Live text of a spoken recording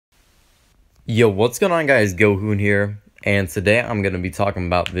Yo, what's going on, guys? Gohoon here, and today I'm going to be talking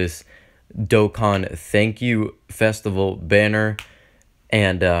about this Dokkan Thank-you Festival banner,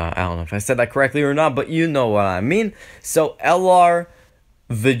 and I don't know if I said that correctly or not, but you know what I mean. So LR,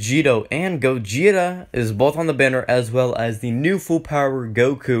 Vegito, and Gogeta is both on the banner, as well as the new full power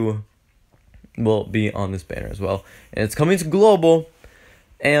Goku will be on this banner as well, and it's coming to global.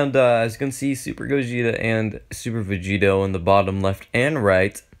 And as you can see, Super Gogeta and Super Vegito in the bottom left and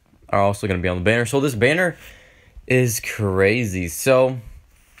right are also going to be on the banner. So this banner is crazy. So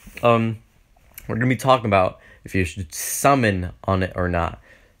we're going to be talking about if you should summon on it or not.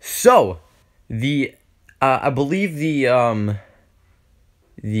 So the I believe the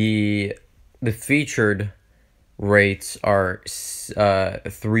featured rates are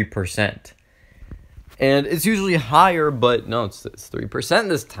 3%. And it's usually higher, but no, it's 3%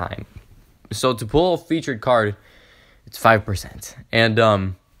 this time. So to pull a featured card, it's 5%.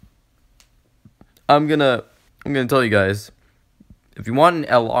 And I'm gonna tell you guys, if you want an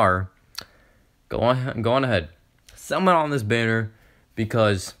LR, go on ahead, summon on this banner,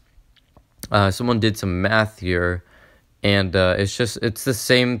 because someone did some math here, and it's the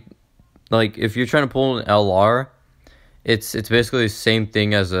same. Like, if you're trying to pull an LR, it's basically the same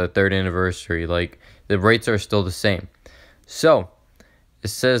thing as a 3rd anniversary. Like, the rates are still the same. So it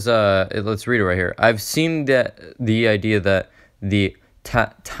says, let's read it right here. I've seen that the idea that the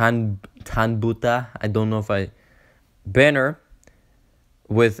Tanbuta, I don't know if banner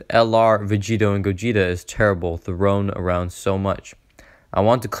with LR, Vegito, and Gogeta is terrible, thrown around so much. I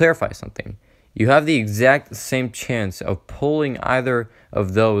want to clarify something. You have the exact same chance of pulling either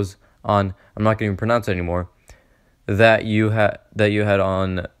of those on, I'm not going to even pronounce it anymore, that you had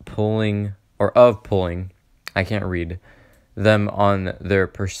on pulling, or of pulling, I can't read, them on their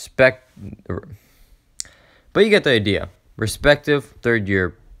but you get the idea. Respective 3rd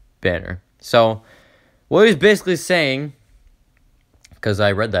year banner. So what he's basically saying, because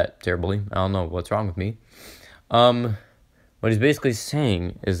I read that terribly, I don't know what's wrong with me. What he's basically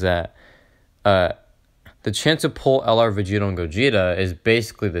saying is that the chance to pull LR, Vegito, and Gogeta is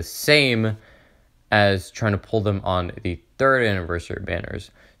basically the same as trying to pull them on the 3rd anniversary banners.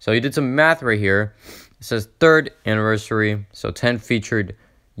 So he did some math right here. It says 3rd anniversary, so 10 featured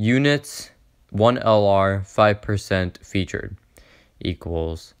units, 1 LR, 5% featured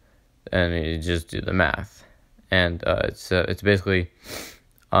equals, and you just do the math, and it's basically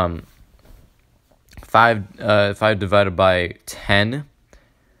 5 divided by 10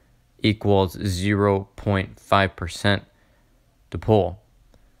 equals 0.5% to pull.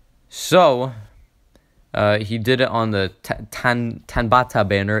 So he did it on the Tanbata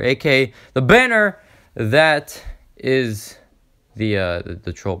banner, aka the banner that is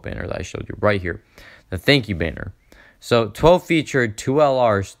the troll banner that I showed you right here, the thank you banner. So 12 featured, 2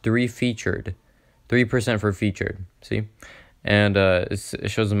 LRs, 3 featured, 3% for featured. See, and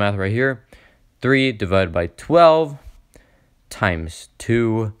it shows the math right here. 3 divided by 12 times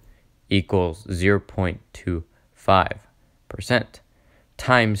 2 equals 0.25%.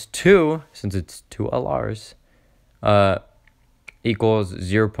 Times 2, since it's 2 LRs, equals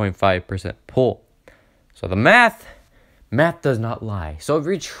 0.5% pull. So the math does not lie. So if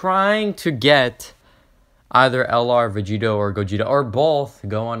you're trying to get either LR, Vegito, or Gogeta, or both,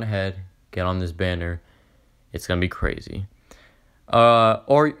 go on ahead, get on this banner. It's gonna be crazy.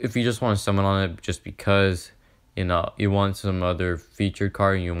 Or if you just want to summon on it just because, you know, you want some other featured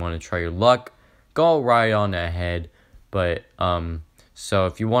card and you want to try your luck, go right on ahead. But so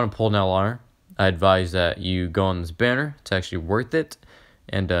if you want to pull an LR, I advise that you go on this banner. It's actually worth it.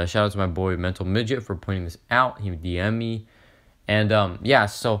 And shout out to my boy Mental Midget for pointing this out. He DM'd me. And yeah,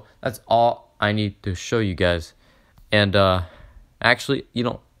 so that's all I need to show you guys. And actually, you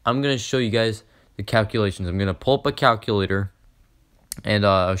know, I'm going to show you guys the calculations. I'm going to pull up a calculator, and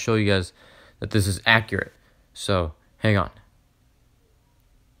I'll show you guys that this is accurate. So hang on.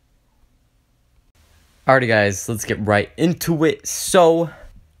 Alrighty, guys, let's get right into it. So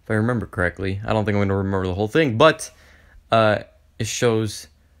if I remember correctly, I don't think I'm going to remember the whole thing, but it shows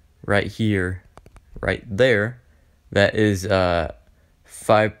right here, right there, that is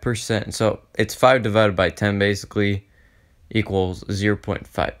 5%. So it's 5 divided by 10 basically equals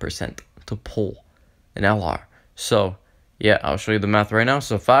 0.5% to pull an LR. So yeah, I'll show you the math right now.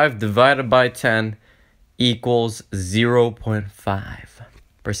 So 5 divided by 10 equals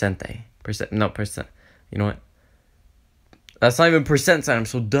 0.5%. You know what? That's not even percent sign. I'm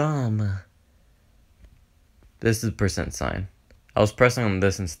so dumb. This is percent sign. I was pressing on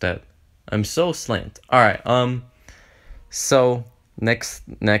this instead. I'm so slant. All right. So next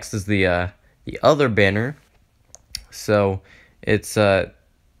is the other banner. So it's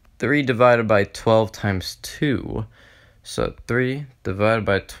 3 divided by 12 times 2. So 3 divided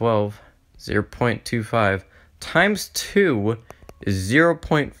by 12, 0.25, times 2 is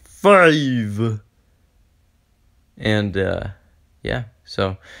 0.5. And, yeah,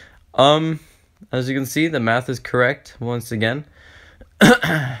 so, as you can see, the math is correct once again.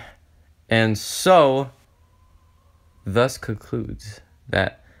 And so, thus concludes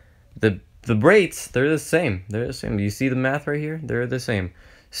that the rates, they're the same. They're the same. You see the math right here? They're the same.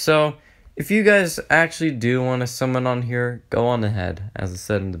 So, if you guys actually do want to summon on here, go on ahead, as I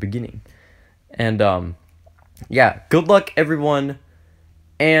said in the beginning. And, yeah, good luck, everyone.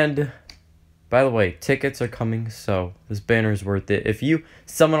 And, by the way, tickets are coming, so this banner is worth it. If you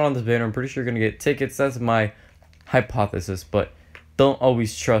summon on this banner, I'm pretty sure you're going to get tickets. That's my hypothesis, but don't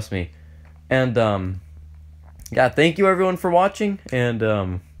always trust me. And, yeah, thank you, everyone, for watching.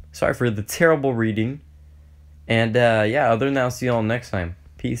 And, sorry for the terrible reading. And, yeah, other than that, I'll see you all next time.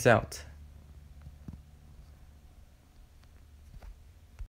 Peace out.